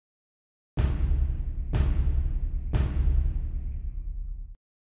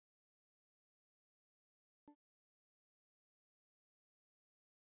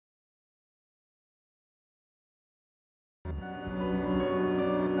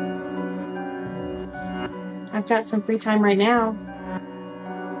I've got some free time right now.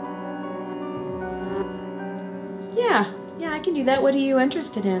 Yeah, I can do that. What are you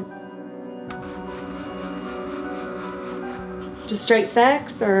interested in? Just straight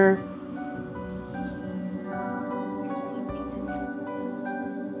sex, or?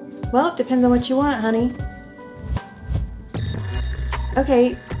 Well, it depends on what you want, honey.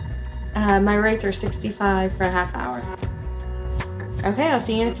 Okay, my rates are $65 for a half hour. Okay, I'll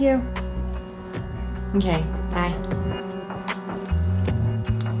see you in a few. Okay, bye.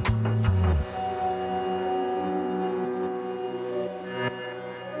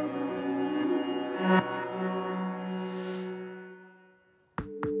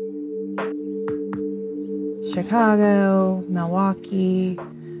 Chicago, Milwaukee,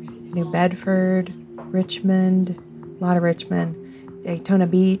 New Bedford, Richmond, a lot of Richmond, Daytona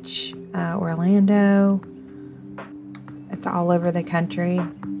Beach, Orlando. It's all over the country.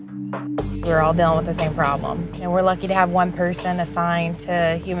 We're all dealing with the same problem. And we're lucky to have one person assigned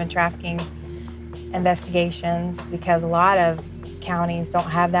to human trafficking investigations, because a lot of counties don't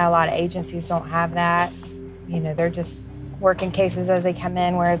have that, a lot of agencies don't have that. You know, they're just working cases as they come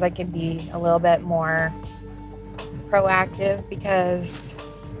in, whereas I could be a little bit more proactive, because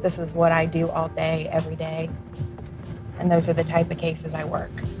this is what I do all day, every day. And those are the type of cases I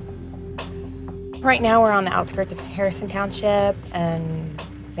work. Right now we're on the outskirts of Harrison Township and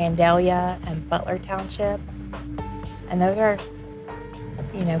Vandalia and Butler Township. And those are,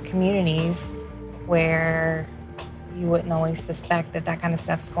 you know, communities where you wouldn't always suspect that that kind of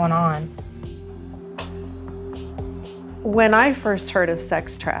stuff's going on. When I first heard of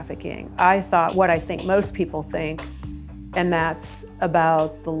sex trafficking, I thought what I think most people think, and that's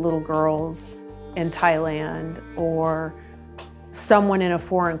about the little girls in Thailand, or someone in a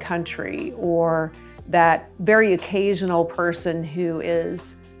foreign country, or that very occasional person who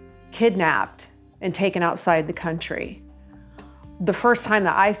is kidnapped and taken outside the country. The first time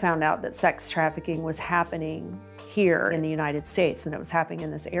that I found out that sex trafficking was happening here in the United States, and it was happening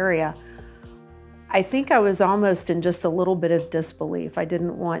in this area, I think I was almost in just a little bit of disbelief. I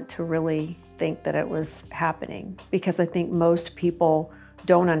didn't want to really think that it was happening, because I think most people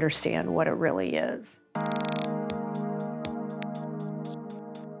don't understand what it really is.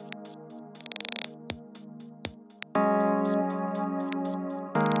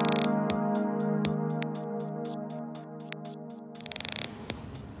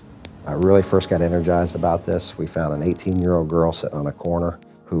 I really first got energized about this. We found an 18-year-old girl sitting on a corner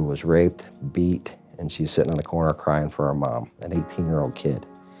who was raped, beat, and she's sitting on the corner crying for her mom, an 18-year-old kid.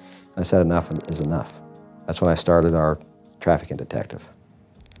 I said enough is enough. That's when I started our trafficking detective.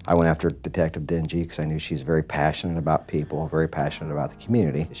 I went after Detective Dingee because I knew she's very passionate about people, very passionate about the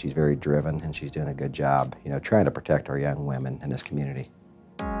community. She's very driven, and she's doing a good job, you know, trying to protect our young women in this community.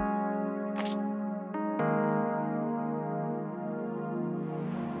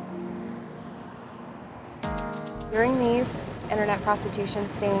 During these internet prostitution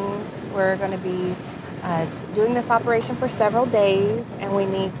stings, we're going to be doing this operation for several days, and we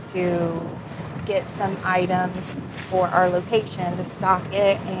need to get some items for our location to stock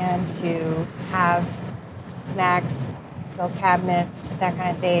it and to have snacks, fill cabinets, that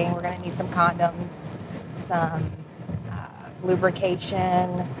kind of thing. We're going to need some condoms, some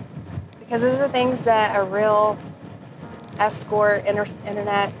lubrication, because those are things that a real escort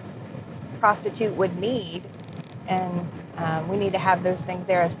internet prostitute would need, and we need to have those things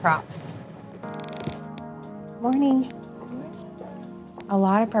there as props. Morning. A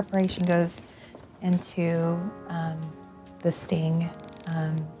lot of preparation goes into the sting,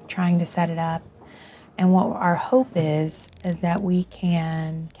 trying to set it up. And what our hope is that we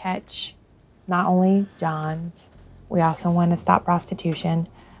can catch not only Johns, we also want to stop prostitution,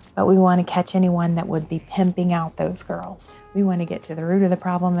 but we want to catch anyone that would be pimping out those girls. We want to get to the root of the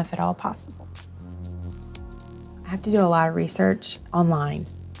problem if at all possible. I have to do a lot of research online.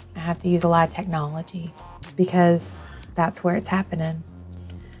 I have to use a lot of technology because that's where it's happening.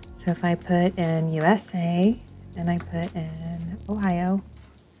 So if I put in USA and I put in Ohio,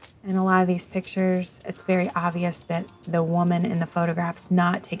 and a lot of these pictures, it's very obvious that the woman in the photograph's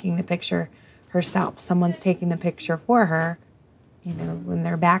not taking the picture herself. Someone's taking the picture for her. You know, when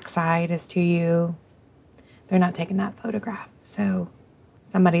their backside is to you, they're not taking that photograph. So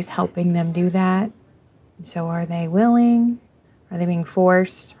somebody's helping them do that. So are they willing? Are they being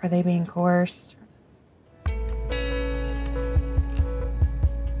forced? Are they being coerced?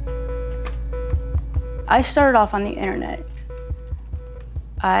 I started off on the internet.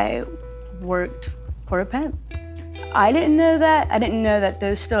 I worked for a pimp. I didn't know that. I didn't know that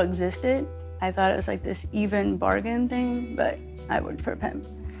those still existed. I thought it was like this even bargain thing, but I worked for a pimp.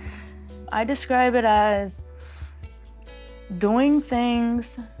 I describe it as doing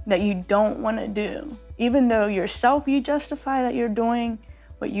things that you don't want to do. Even though yourself, you justify that you're doing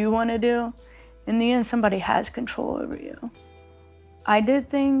what you want to do, in the end, somebody has control over you. I did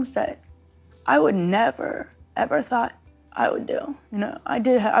things that I would never, ever thought I would do. You know,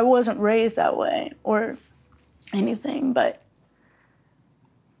 I wasn't raised that way or anything, but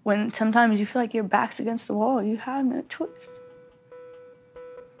when sometimes you feel like your back's against the wall, you have no choice.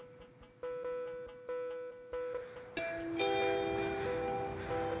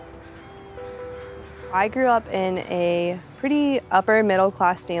 I grew up in a pretty upper middle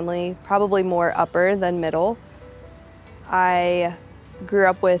class family, probably more upper than middle. I grew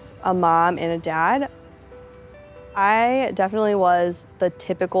up with a mom and a dad. I definitely was the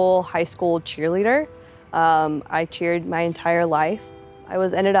typical high school cheerleader. I cheered my entire life. I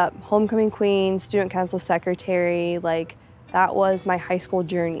ended up homecoming queen, student council secretary. Like, that was my high school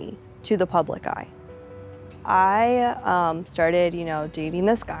journey to the public eye. I started, dating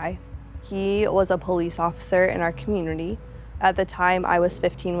this guy. He was a police officer in our community. At the time, I was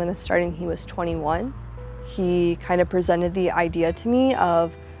 15 when this started, and he was 21. He kind of presented the idea to me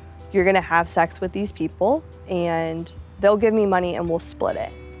of, you're gonna have sex with these people and they'll give me money and we'll split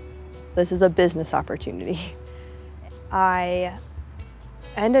it. This is a business opportunity. I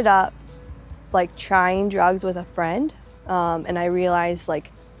ended up trying drugs with a friend, and I realized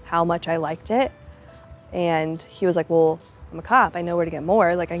how much I liked it. And he was like, well, I'm a cop, I know where to get more,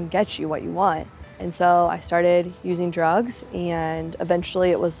 I can get you what you want. And so I started using drugs, and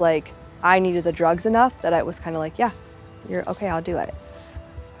eventually it was I needed the drugs enough that I was kind of yeah, you're okay, I'll do it.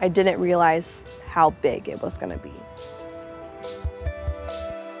 I didn't realize how big it was gonna be.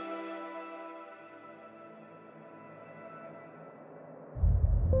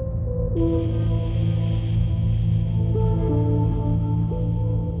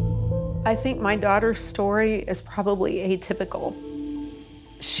 I think my daughter's story is probably atypical.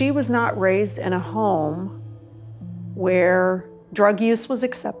 She was not raised in a home where drug use was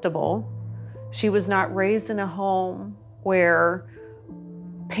acceptable. She was not raised in a home where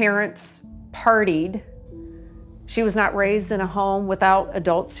parents partied. She was not raised in a home without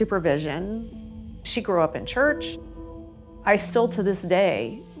adult supervision. She grew up in church. I still, to this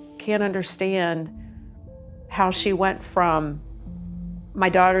day, can't understand how she went from my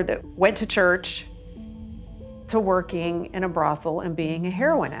daughter that went to church to working in a brothel and being a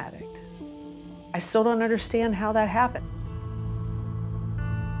heroin addict. I still don't understand how that happened.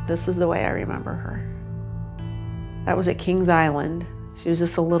 This is the way I remember her. That was at Kings Island. She was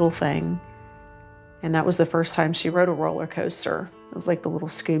just a little thing. And that was the first time she rode a roller coaster. It was like the little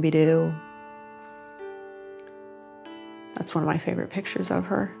Scooby-Doo. That's one of my favorite pictures of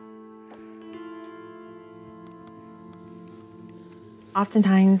her.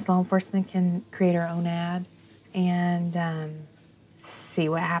 Oftentimes, law enforcement can create our own ad and see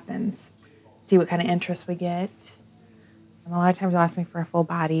what happens, see what kind of interest we get. And a lot of times they'll ask me for a full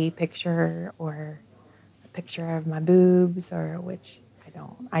body picture or a picture of my boobs, or which I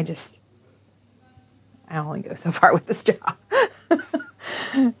don't. I only go so far with this job.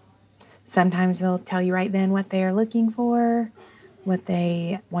 Sometimes they'll tell you right then what they are looking for, what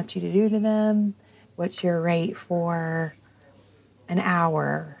they want you to do to them, what's your rate for an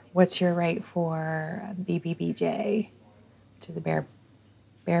hour, what's your rate for BBBJ, which is a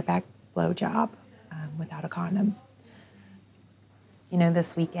bareback blowjob without a condom.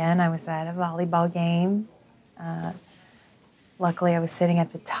 This weekend I was at a volleyball game. Luckily I was sitting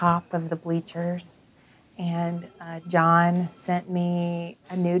at the top of the bleachers, and John sent me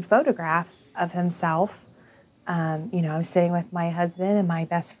a nude photograph of himself. I was sitting with my husband and my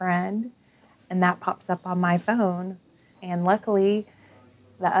best friend, and that pops up on my phone. And luckily,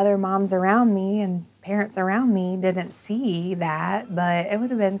 the other moms around me and parents around me didn't see that, but it would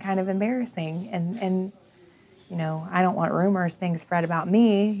have been kind of embarrassing. And I don't want rumors being spread about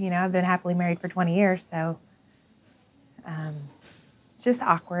me. I've been happily married for 20 years, so it's just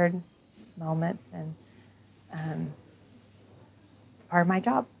awkward moments, and it's part of my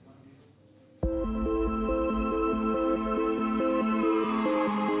job.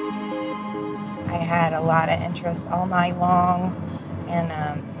 I had a lot of interest all night long and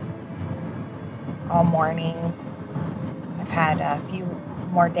all morning. I've had a few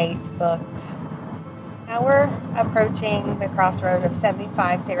more dates booked. Now we're approaching the crossroad of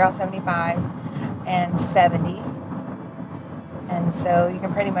 75, State Route 75 and 70. And so you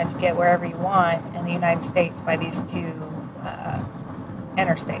can pretty much get wherever you want in the United States by these two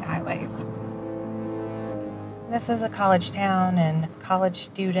interstate highways. This is a college town, and college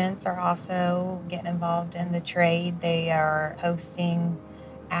students are also getting involved in the trade. They are posting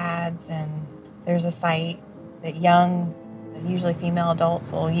ads, and there's a site that young Usually female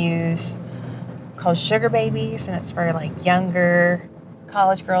adults will use called sugar babies, and it's for like younger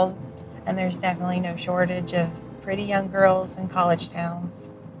college girls. And there's definitely no shortage of pretty young girls in college towns.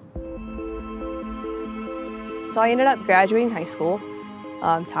 So I ended up graduating high school,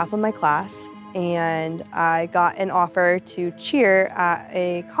 top of my class, and I got an offer to cheer at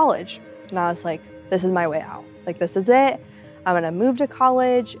a college. And I was like, this is my way out. Like, this is it. I'm gonna move to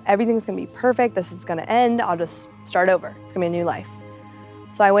college. Everything's gonna be perfect. This is gonna end. I'll just start over. It's gonna be a new life.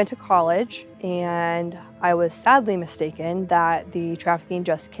 So I went to college, and I was sadly mistaken that the trafficking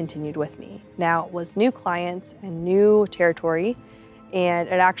just continued with me. Now it was new clients and new territory, and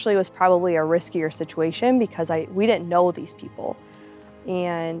it actually was probably a riskier situation because we didn't know these people.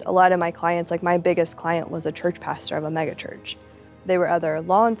 And a lot of my clients, like my biggest client was a church pastor of a megachurch. They were other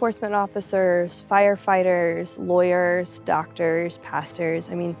law enforcement officers, firefighters, lawyers, doctors, pastors.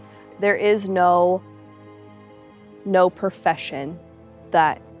 I mean, there is no profession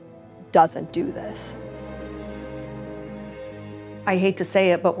that doesn't do this. I hate to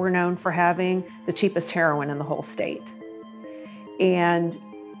say it, but we're known for having the cheapest heroin in the whole state. And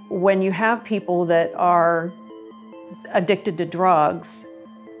when you have people that are addicted to drugs,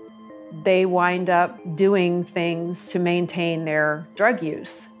 they wind up doing things to maintain their drug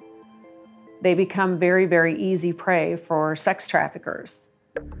use. They become very, very easy prey for sex traffickers.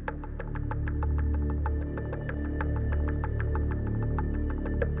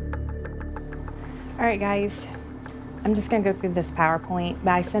 All right, guys, I'm just gonna go through this PowerPoint,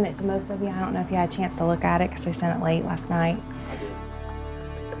 but I sent it to most of you. I don't know if you had a chance to look at it because I sent it late last night.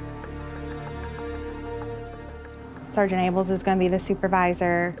 Sergeant Abels is gonna be the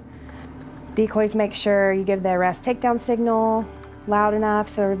supervisor. Decoys, make sure you give the arrest takedown signal loud enough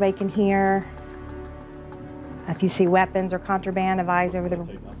so everybody can hear. If you see weapons or contraband, advise over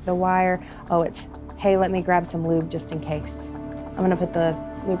the wire. Oh, it's, hey, let me grab some lube just in case. I'm gonna put the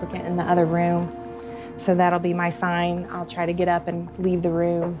lubricant in the other room. So that'll be my sign. I'll try to get up and leave the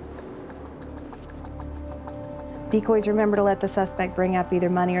room. Decoys, remember to let the suspect bring up either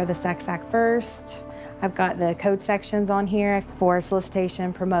money or the sex act first. I've got the code sections on here for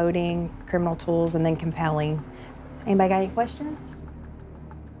solicitation, promoting, criminal tools, and then compelling. Anybody got any questions?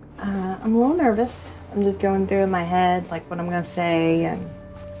 I'm a little nervous. I'm just going through in my head like what I'm gonna say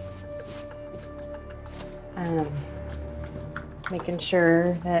and making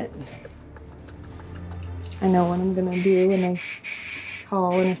sure that I know what I'm gonna do when they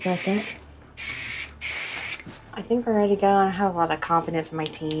call in a second. I think we're ready to go. I have a lot of confidence in my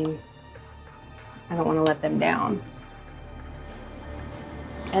team. I don't want to let them down.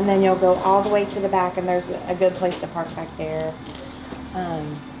 And then you'll go all the way to the back, and there's a good place to park back there.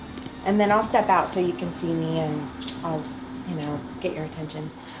 And then I'll step out so you can see me, and I'll, get your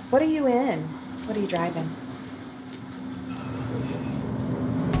attention. What are you in? What are you driving?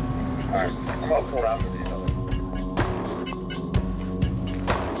 All right, I'm gonna pull around for these other.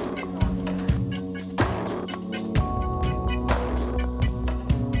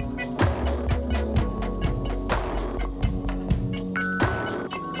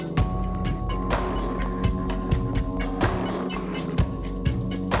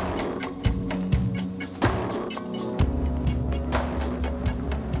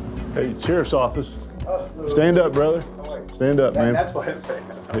 Hey, Sheriff's Office. Stand up, brother. Stand up, man. That's what I'm saying.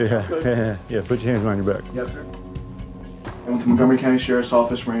 Yeah, put your hands behind your back. Yes, sir. I'm with the Montgomery County Sheriff's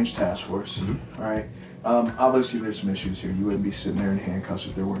Office Range Task Force. All right. Obviously, there's some issues here. You wouldn't be sitting there in handcuffs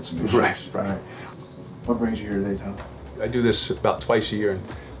if there weren't some issues. Right. All right. What brings you here today, Tom? I do this about twice a year, and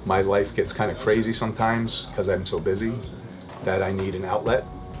my life gets kind of crazy sometimes because I'm so busy that I need an outlet.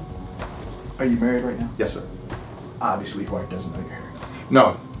 Are you married right now? Yes, sir. Obviously, your wife doesn't know you're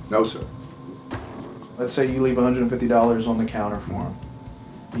here. No, sir. Let's say you leave $150 on the counter for them.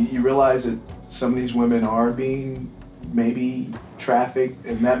 You realize that some of these women are being maybe trafficked,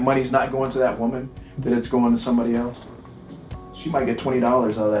 and that money's not going to that woman, that it's going to somebody else. She might get $20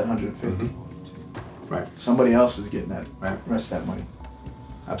 out of that $150. Right. Somebody else is getting that rest of that money.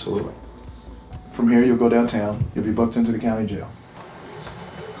 Absolutely. From here, you'll go downtown. You'll be booked into the county jail.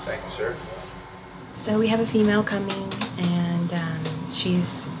 Thank you, sir. So we have a female coming, and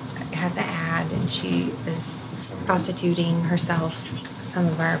she's has an ad, and she is prostituting herself. Some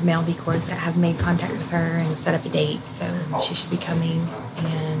of our male decoys that have made contact with her and set up a date, so she should be coming,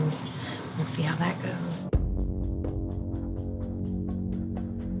 and we'll see how that goes.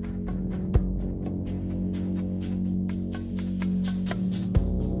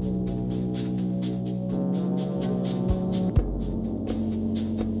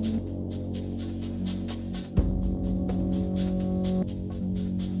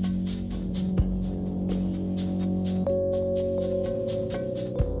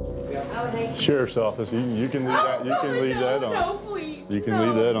 Sheriff's office. You can leave that. You can leave that on. No, please. You can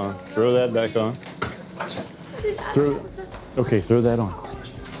leave that on. Throw that back on. Okay, throw that on.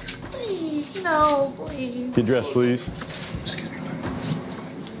 Please, no, please. Get dressed, please.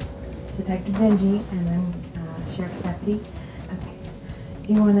 Detective Dingee and then Sheriff's deputy. Okay.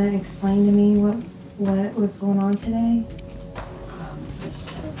 Do you want to explain to me what was going on today? Just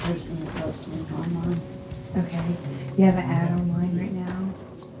had a person posting online. Okay. You have an ad online right now.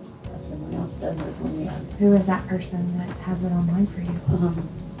 Someone else does it for me. Who is that person that has it online for you?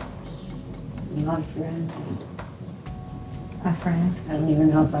 Not a friend. A friend. I don't even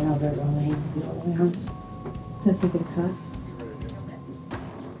know if I know their real name, to be totally honest. Does he get a cut?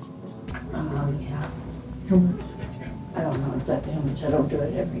 Yeah. How much? I don't know exactly how much. I don't do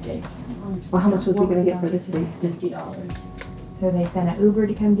it every day. Well, how much was he going to get for this day? $50. So they sent an Uber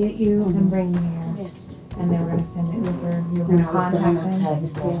to come get you and bring you here. Yes. And they were going to send the Uber. You were And going to I was contact done them. a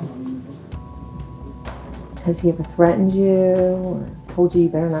text, yeah. Has he ever threatened you or told you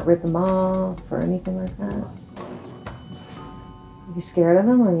better not rip him off or anything like that? Are you scared of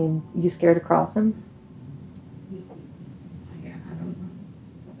him? I mean, you scared to cross him? Yeah, I don't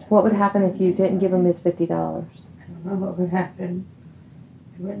know. What would happen if you didn't give him his $50? I don't know what would happen.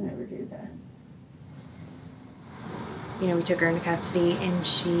 I would never do that. You know, we took her into custody and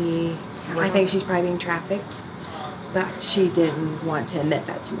I think she's probably being trafficked, but she didn't want to admit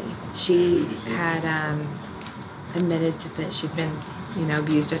that to me. She had admitted that she'd been,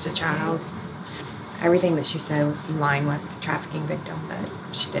 abused as a child. Everything that she said was in line with the trafficking victim,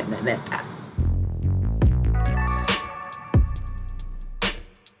 but she didn't admit that.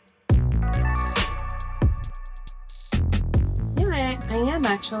 Yeah, I am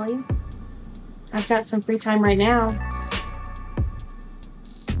actually. I've got some free time right now.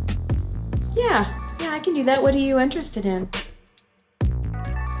 Yeah, I can do that. What are you interested in?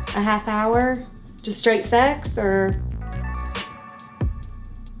 A half hour? Just straight sex, or?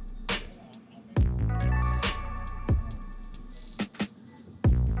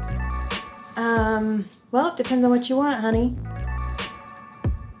 Well, it depends on what you want, honey.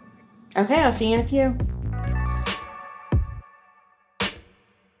 Okay, I'll see you in a few.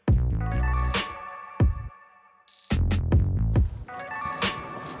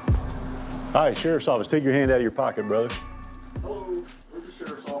 Hi, Sheriff's office. Take your hand out of your pocket, brother. Hello, where's the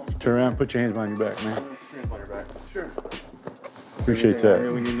sheriff's office? Turn around, put your hands behind your back, man. Hands on your back. Sure. Appreciate Anything I that.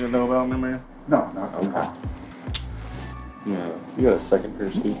 really need to know about me, man? No, okay. Yeah, you got a second pair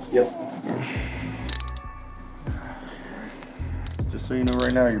of boots? Yep. Just so you know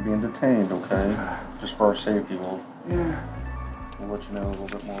right now, you're being detained, okay? Just for our safety, we'll let you know a little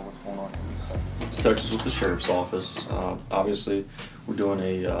bit more what's going on here. Detectives with the Sheriff's Office. Obviously, we're doing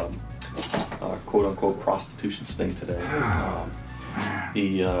a quote-unquote prostitution sting today. Can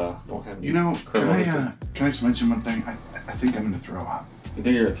I just mention one thing? I think I'm gonna throw up. You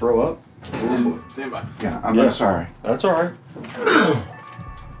think you're gonna throw up? Stand by. Yeah, I'm sorry. That's all right.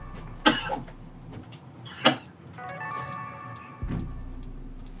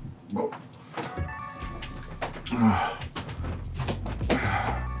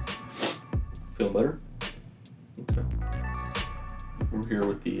 Feeling better? Okay. We're here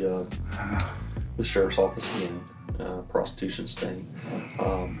with the Sheriff's Office again, prostitution sting.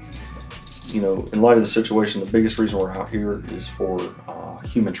 In light of the situation, the biggest reason we're out here is for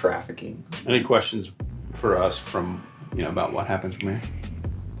human trafficking. Any questions for us from, about what happens from here?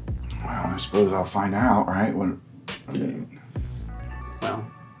 Well, I suppose I'll find out, right? Well,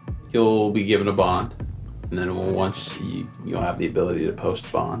 you'll be given a bond, and then once you'll have the ability to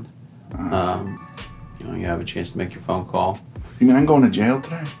post bond. You have a chance to make your phone call. You mean I'm going to jail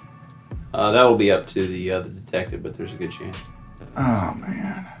today? That will be up to the other detective, but there's a good chance. Oh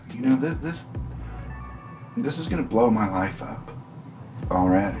man, this is gonna blow my life up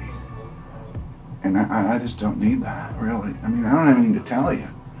already, and I just don't need that, really. I mean, I don't have anything to tell you.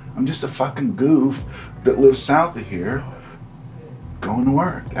 I'm just a fucking goof that lives south of here, going to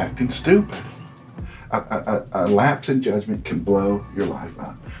work, acting stupid. A lapse in judgment can blow your life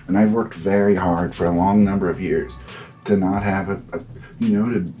up, and I've worked very hard for a long number of years to not have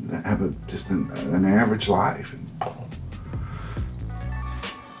just an average life.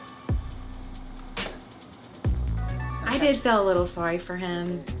 I did feel a little sorry for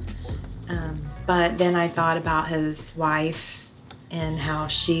him, but then I thought about his wife and how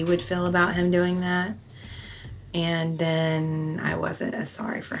she would feel about him doing that, and then I wasn't as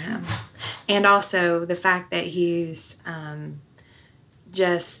sorry for him. And also the fact that he's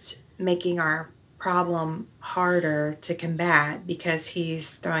just making our problem harder to combat because he's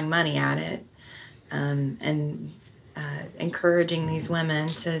throwing money at it, and encouraging these women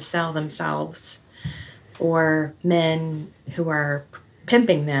to sell themselves, or men who are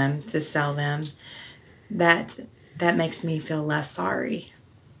pimping them to sell them, that makes me feel less sorry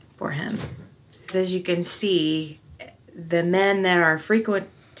for him. As you can see, the men that are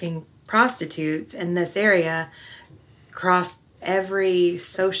frequenting prostitutes in this area cross every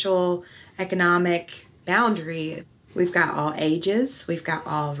social, economic boundary. We've got all ages, we've got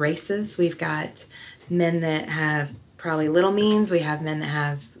all races, we've got men that have probably little means, we have men that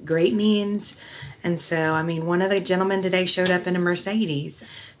have great means. And so, I mean, one of the gentlemen today showed up in a Mercedes.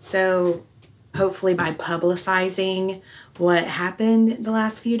 So hopefully by publicizing what happened the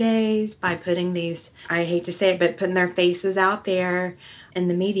last few days, by putting these, I hate to say it, but putting their faces out there in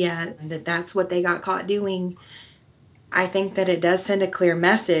the media, that's what they got caught doing, I think that it does send a clear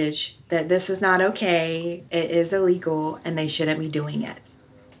message that this is not okay, it is illegal, and they shouldn't be doing it.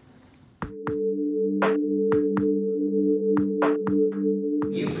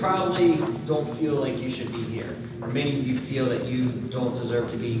 You probably don't feel like you should be here, or many of you feel that you don't deserve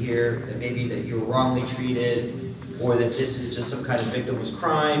to be here, that maybe that you were wrongly treated, or that this is just some kind of victimless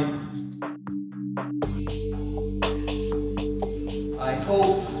crime. I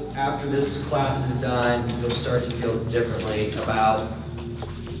hope after this class is done, you'll start to feel differently about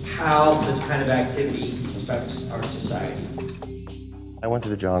how this kind of activity affects our society. I went to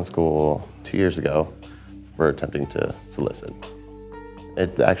the John School 2 years ago for attempting to solicit.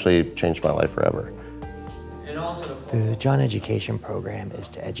 It actually changed my life forever. And also the John Education Program is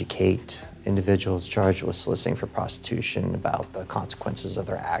to educate individuals charged with soliciting for prostitution about the consequences of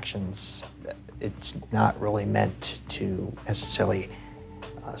their actions. It's not really meant to necessarily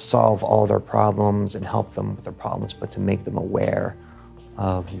solve all their problems and help them with their problems, but to make them aware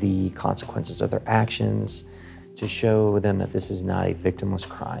of the consequences of their actions, to show them that this is not a victimless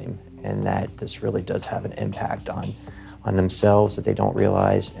crime and that this really does have an impact on themselves that they don't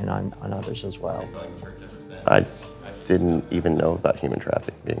realize, and on others as well. I didn't even know about human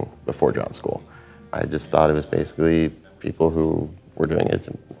trafficking before John School. I just thought it was basically people who were doing it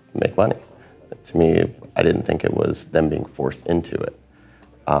to make money. To me, I didn't think it was them being forced into it.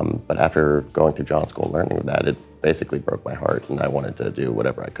 But after going through John School and learning that, it basically broke my heart, and I wanted to do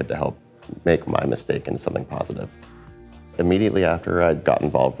whatever I could to help make my mistake into something positive. Immediately after, I got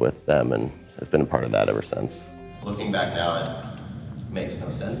involved with them, and have been a part of that ever since. Looking back now, it makes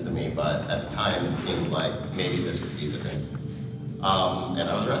no sense to me, but at the time it seemed like maybe this would be the thing. And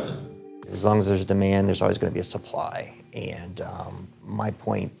I was arrested. As long as there's a demand, there's always going to be a supply. And my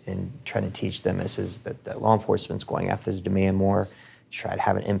point in trying to teach them is that law enforcement's going after the demand more, to try to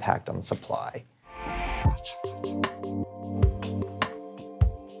have an impact on the supply.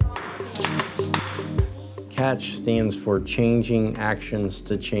 CATCH stands for Changing Actions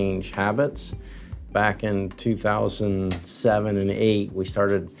to Change Habits. Back in 2007 and 2008, we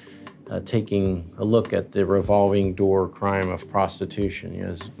started taking a look at the revolving door crime of prostitution. You know,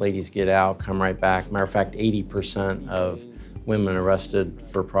 as ladies get out, come right back. Matter of fact, 80% of women arrested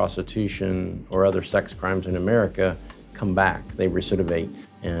for prostitution or other sex crimes in America come back. They recidivate,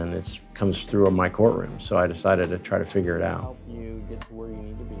 and it comes through in my courtroom. So I decided to try to figure it out. Help you get to where you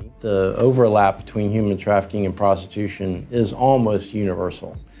need to be. The overlap between human trafficking and prostitution is almost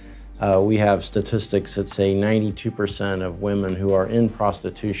universal. We have statistics that say 92% of women who are in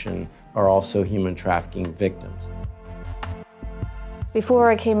prostitution are also human trafficking victims. Before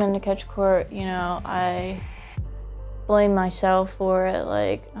I came into catch court, you know, I blamed myself for it.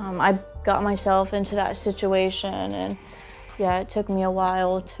 Like, I got myself into that situation, and yeah, it took me a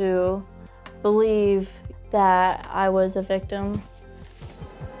while to believe that I was a victim.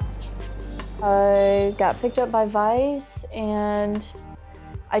 I got picked up by Vice, and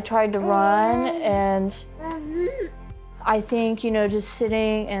I tried to run, and I think, you know, just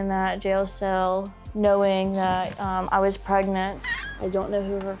sitting in that jail cell, knowing that I was pregnant, I don't know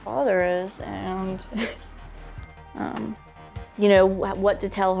who her father is, and you know, what to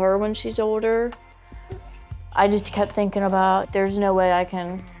tell her when she's older. I just kept thinking about, there's no way I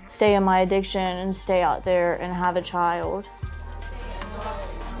can stay in my addiction and stay out there and have a child.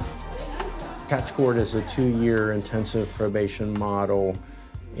 Catch Court is a 2-year intensive probation model,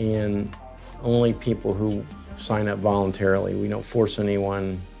 and only people who sign up voluntarily. We don't force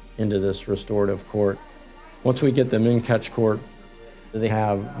anyone into this restorative court. Once we get them in Catch Court, they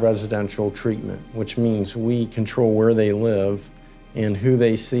have residential treatment, which means we control where they live and who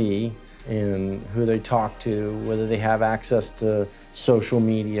they see and who they talk to, whether they have access to social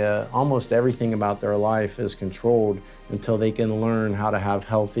media. Almost everything about their life is controlled until they can learn how to have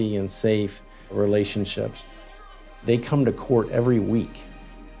healthy and safe relationships. They come to court every week.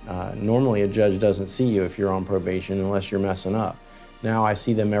 Normally a judge doesn't see you if you're on probation unless you're messing up. Now I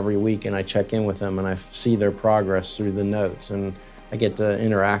see them every week and I check in with them and I see their progress through the notes and I get to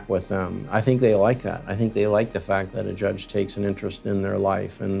interact with them. I think they like that. I think they like the fact that a judge takes an interest in their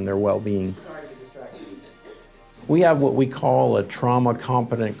life and their well-being. We have what we call a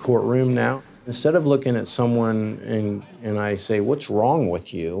trauma-competent courtroom now. Instead of looking at someone and I say, what's wrong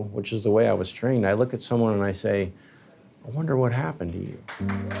with you, which is the way I was trained, I look at someone and I say, I wonder what happened to you.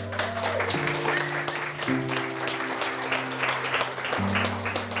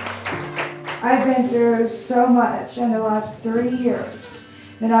 I've been through so much in the last 3 years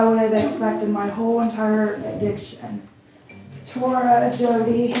than I would have expected my whole entire addiction. Tora,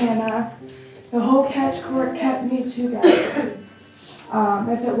 Jody, Hannah, the whole catch court kept me together.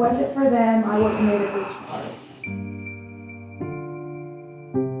 If it wasn't for them, I wouldn't have made it this far.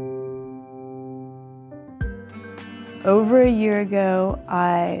 Over a year ago,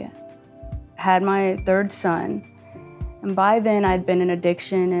 I had my third son, and by then I'd been in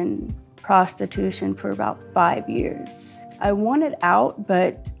addiction and prostitution for about 5 years. I wanted out,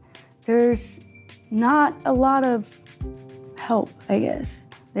 but there's not a lot of help, I guess.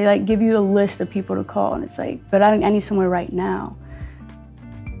 They like give you a list of people to call, and it's like, but I need somewhere right now.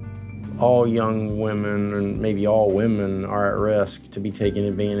 All young women, and maybe all women, are at risk to be taken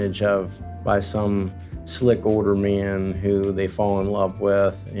advantage of by some slick older man who they fall in love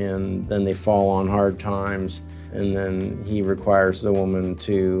with, and then they fall on hard times, and then he requires the woman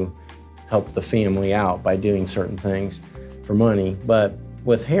to help the family out by doing certain things for money. But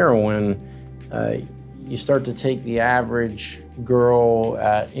with heroin, you start to take the average girl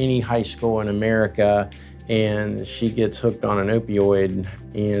at any high school in America and she gets hooked on an opioid,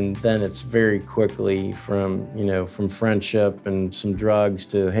 and then it's very quickly from friendship and some drugs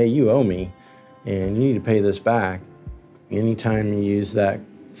to, hey, you owe me and you need to pay this back. Anytime you use that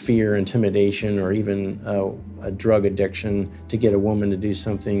fear, intimidation, or even a drug addiction to get a woman to do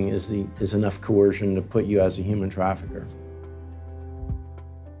something is enough coercion to put you as a human trafficker.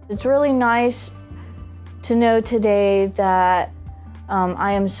 It's really nice to know today that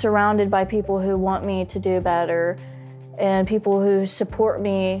I am surrounded by people who want me to do better and people who support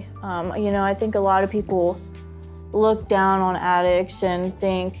me. I think a lot of people look down on addicts and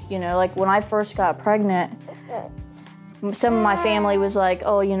think, like when I first got pregnant, some of my family was like,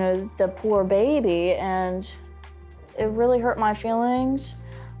 oh, the poor baby, and it really hurt my feelings.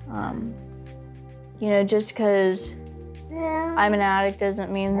 Just because I'm an addict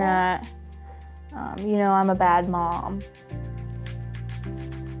doesn't mean that, I'm a bad mom.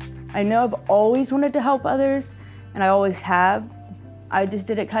 I know I've always wanted to help others, and I always have. I just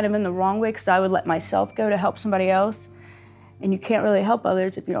did it kind of in the wrong way because I would let myself go to help somebody else, and you can't really help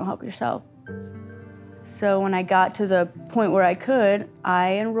others if you don't help yourself. So when I got to the point where I could,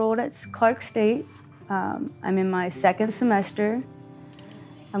 I enrolled at Clark State. I'm in my second semester.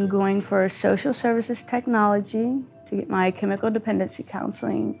 I'm going for social services technology to get my chemical dependency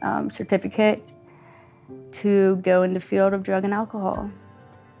counseling certificate to go in the field of drug and alcohol.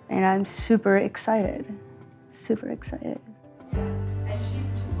 And I'm super excited, super excited.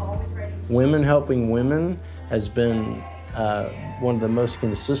 Women helping women has been one of the most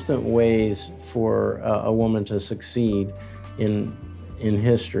consistent ways for a woman to succeed in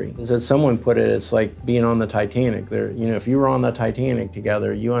history. As someone put it, it's like being on the Titanic. If you were on the Titanic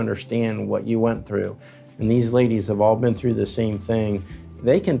together, you understand what you went through. And these ladies have all been through the same thing.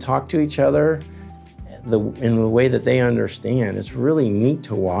 They can talk to each other in the way that they understand. It's really neat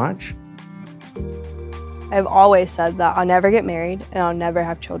to watch. I've always said that I'll never get married and I'll never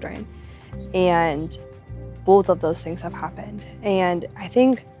have children. And both of those things have happened. And I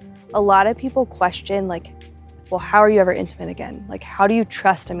think a lot of people question, well, how are you ever intimate again? How do you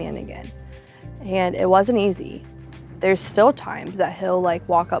trust a man again? And it wasn't easy. There's still times that he'll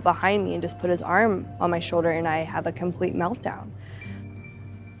walk up behind me and just put his arm on my shoulder and I have a complete meltdown.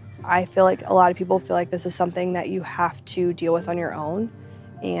 I feel like a lot of people feel like this is something that you have to deal with on your own,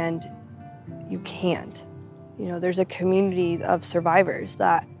 and you can't. There's a community of survivors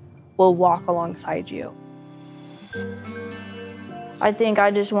that will walk alongside you. I think I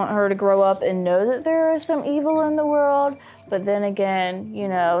just want her to grow up and know that there is some evil in the world, but then again,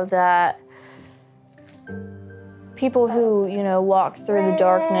 that people who, walk through the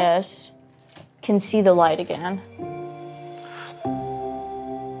darkness can see the light again.